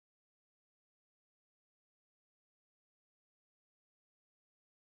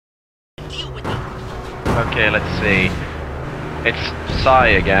Okay, let's see. It's Psy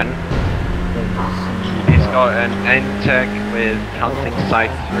again. He's got an N-Tech with Hunting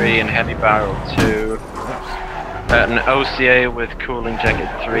Sight 3 and Heavy Barrel 2. An OCA with Cooling Jacket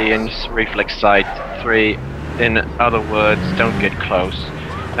 3 and Reflex Sight 3. In other words, don't get close.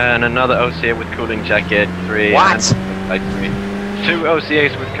 And another OCA with Cooling Jacket 3 and Sight 3. 2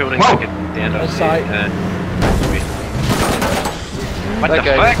 OCAs with Cooling Jacket and OCA and 3. What the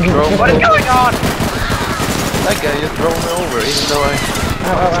fuck? What is going on? That guy just rolled me over, even though I...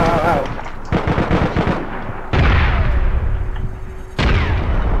 Ow, ow, ow, ow.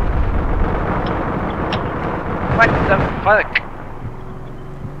 What the fuck?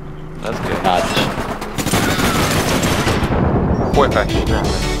 That's good.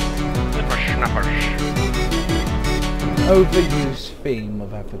 Whipper snappers. Overused theme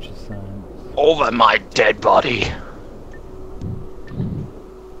of Aperture Science. Over my dead body.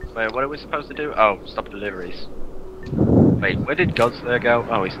 Wait, what are we supposed to do? Oh, stop deliveries. Wait, where did Godzilla go?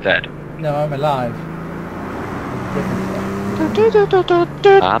 Oh, he's dead. No, I'm alive.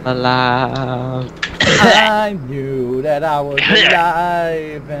 I'm alive. I knew that I was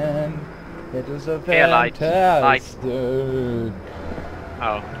alive and it was a fantastic.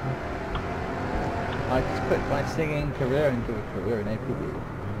 Oh. I just quit my singing career and do a career in APB.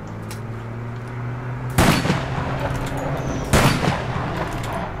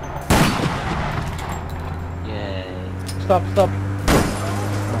 Stop, stop.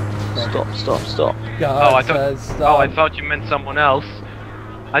 Stop. Oh, I thought you meant someone else.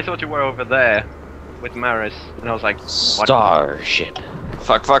 I thought you were over there with Maris, and I was like, what? Starship.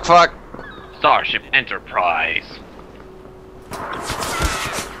 Fuck. Starship Enterprise.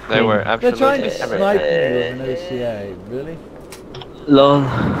 They were They're trying absolutely to snipe you with an OCA, really? LOL.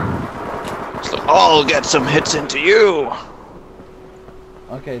 I'll get some hits into you.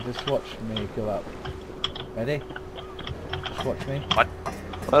 Okay, just watch me go up. Ready? Just watch me. What?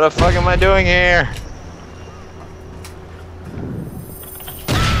 What the fuck am I doing here?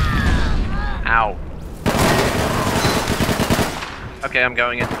 Ow. Okay, I'm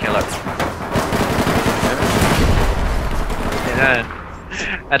going in to kill her. Yeah.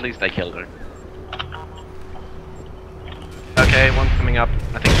 At least I killed her. Okay, one's coming up.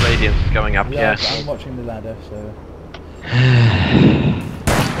 I think Radiance is going up, Yeah, yeah. I'm watching the ladder, so...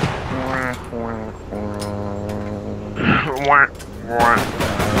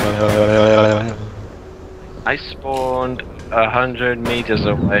 I spawned 100 meters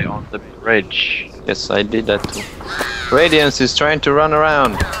away on the bridge. Yes, I did that too. Radiance is trying to run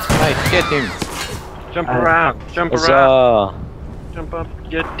around. Hey, get him. Jump around, jump Huzzah. around. Jump up,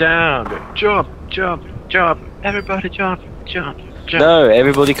 get down. Jump. Everybody jump. No,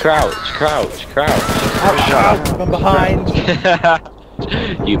 everybody crouch. Ow, from behind!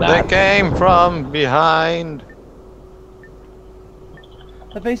 You They came from behind.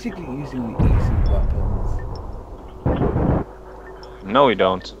 They're basically using the easy weapons. No, we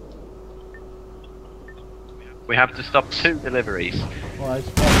don't. We have to stop 2 deliveries. Well, I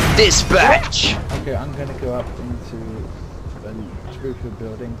spawned... Dispatch! Okay, I'm gonna go up into a Trooper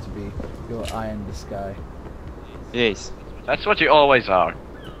building to be your eye in the sky. Yes. That's what you always are.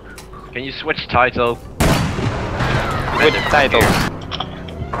 Can you switch title? With the title.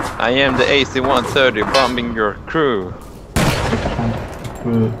 I am the AC-130 bombing your crew.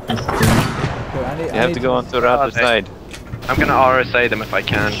 Okay, You have to go onto the other side. I'm gonna RSA them if I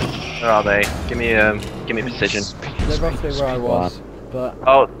can. Where are they? Give me precision. They're roughly where I was, but...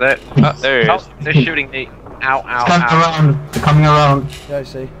 Oh, there There he oh, is. they're shooting me. Ow. They're coming around. Yeah, I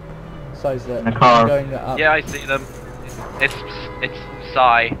see. Size that. In a car. Going up. Yeah, I see them. It's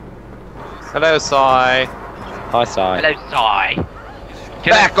Psy. Hello, Psy. Hi, Psy. Hello, Psy.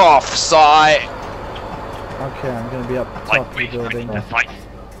 Back off, Psy. Okay, I'm gonna be up top of the building.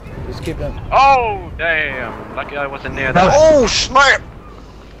 Just keep them. Oh, damn. Lucky I wasn't near that. Oh, snap!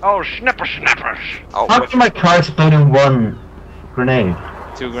 Oh, snappers. Oh, How can my car explode in one grenade?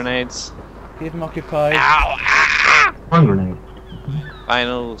 2 grenades. Keep them occupied. Ow. One grenade.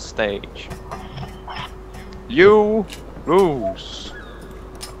 Final stage. You lose.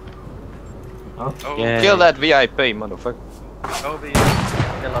 Oh. Oh, Kill that VIP, motherfucker. Kobe is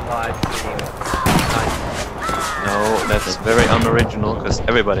still alive. No, that's very unoriginal because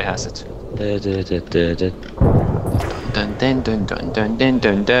everybody has it. Dun dun dun dun dun dun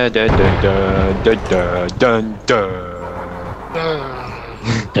dun dun dun dun dun dun.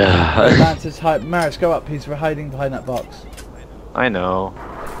 Lance is hiding. Maris, go up. He's hiding behind that box. I know.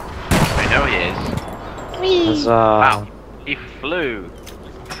 I know he is. Wow. He flew.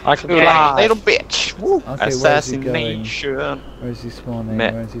 I can fly, little bitch. Woo. Okay, Assassination. where is he spawning?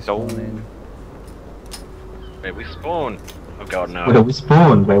 Met Where is he dome. spawning? Where we spawn? Oh god, no. Where we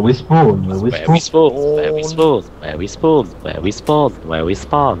spawn, where we spawn, where we Where we spawn. spawn, where we spawn, where we spawn, where we spawn, where we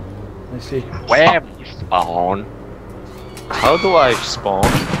spawn. I see. Where we spawn? How do I spawn?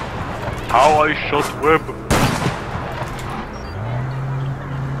 How I shot web.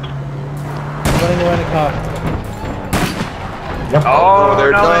 Running away in a car. Yep. Oh,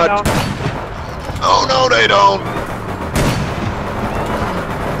 they're no, not. they don't. Oh no, they don't!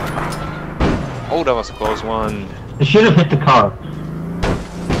 Oh, that was a close one. You should have hit the car.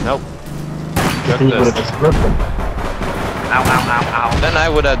 Nope. Then you would have exploded. Ow, ow, ow, ow. Then I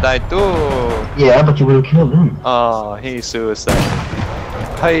would have died too. Yeah, but you would have killed him. Oh, he's suicide.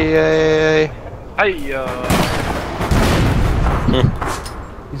 Hey. Hey,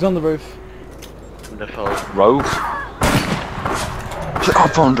 He's on the roof. wonderful. Roof? Get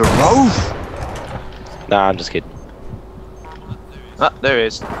up on the roof! Nah, I'm just kidding. Ah, there he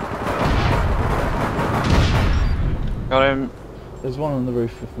is. Got him. There's one on the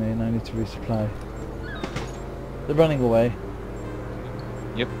roof with me and I need to resupply. They're running away.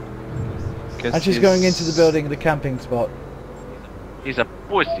 Guess I'm just he's- going into the building, the camping spot. He's a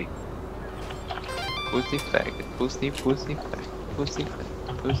pussy. Pussy faggot. Pussy faggot. Pussy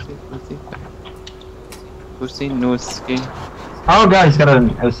faggot. Pussy faggot. Pussy nooski. Oh, guys, got an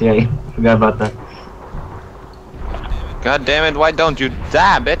LCA. Forgot about that. God damn it, why don't you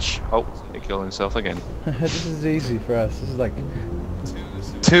die, bitch? Oh, he killed himself again. This is easy for us. This is like...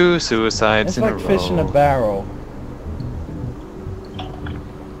 2 suicides It's in like a row. fish in a barrel.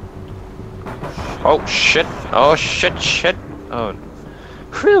 Oh shit! Oh shit! Oh.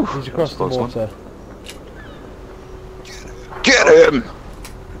 Whew! He's across the Close one. water. Get him!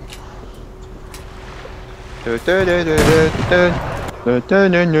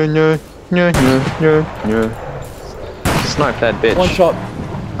 Snipe that bitch. One shot.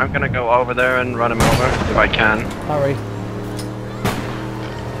 I'm gonna go over there and run him over if I can. Hurry.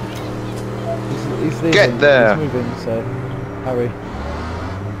 He's leaving. Get there. He's moving, so... Hurry.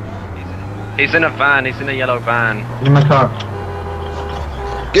 He's in a van, he's in a yellow van. In my car.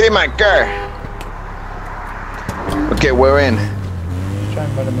 Get in my car! Okay, we're in. Try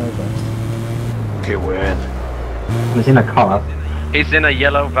and run him over. Okay, we're in. He's in a car. He's in a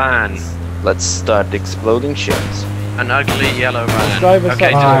yellow van. Let's start exploding ships. An ugly yellow van. Drive us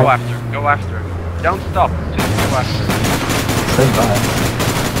Okay, up. just go after him. Go after him. Don't stop. Just go after him. So bad.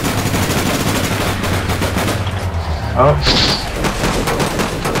 Oh.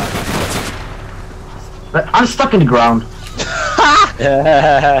 But I'm stuck in the ground.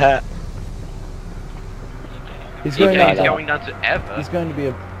 He's going He's out. going down to Eva. He's going to be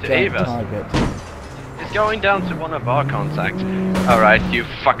a To giant Eva. target. He's going down to one of our contacts. Alright, you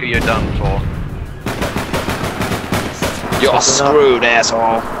fucker, you're done for. You're screwed,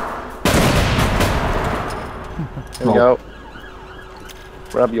 asshole! Here we go.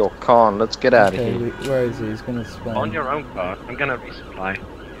 Grab your con, let's get out of Okay, here. where is he? He's going to spawn. On your own car. I'm gonna resupply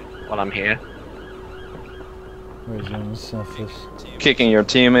while I'm here. Where is he on the surface? Kicking your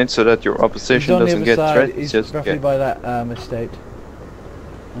teammates so that your He's opposition on the doesn't other get side. threats. He's Just roughly get... by that estate.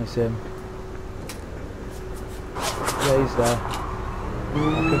 I see him. Yeah, he's there.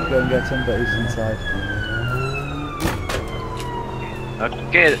 I could go and get him, but he's inside.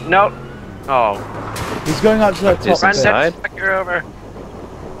 Okay, no! Oh. He's going out to that Is top it bit. inside? Run that fucker over.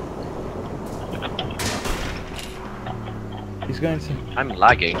 He's going to I'm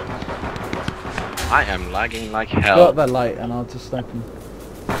lagging. I am lagging like go up hell. that light and I'll just snipe him.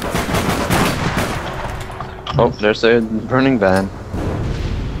 Oh, there's a burning van.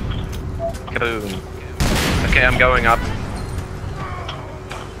 Kaboom. Okay, I'm going up.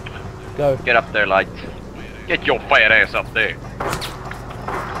 Go. Get up there, light. Get your fire ass up there.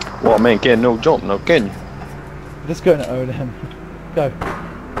 Well, man, can no jump, no can you? Just going to own him. Go.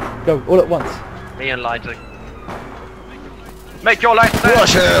 Go, all at once. Me and light are... Make your light stand!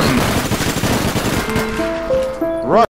 Rush him!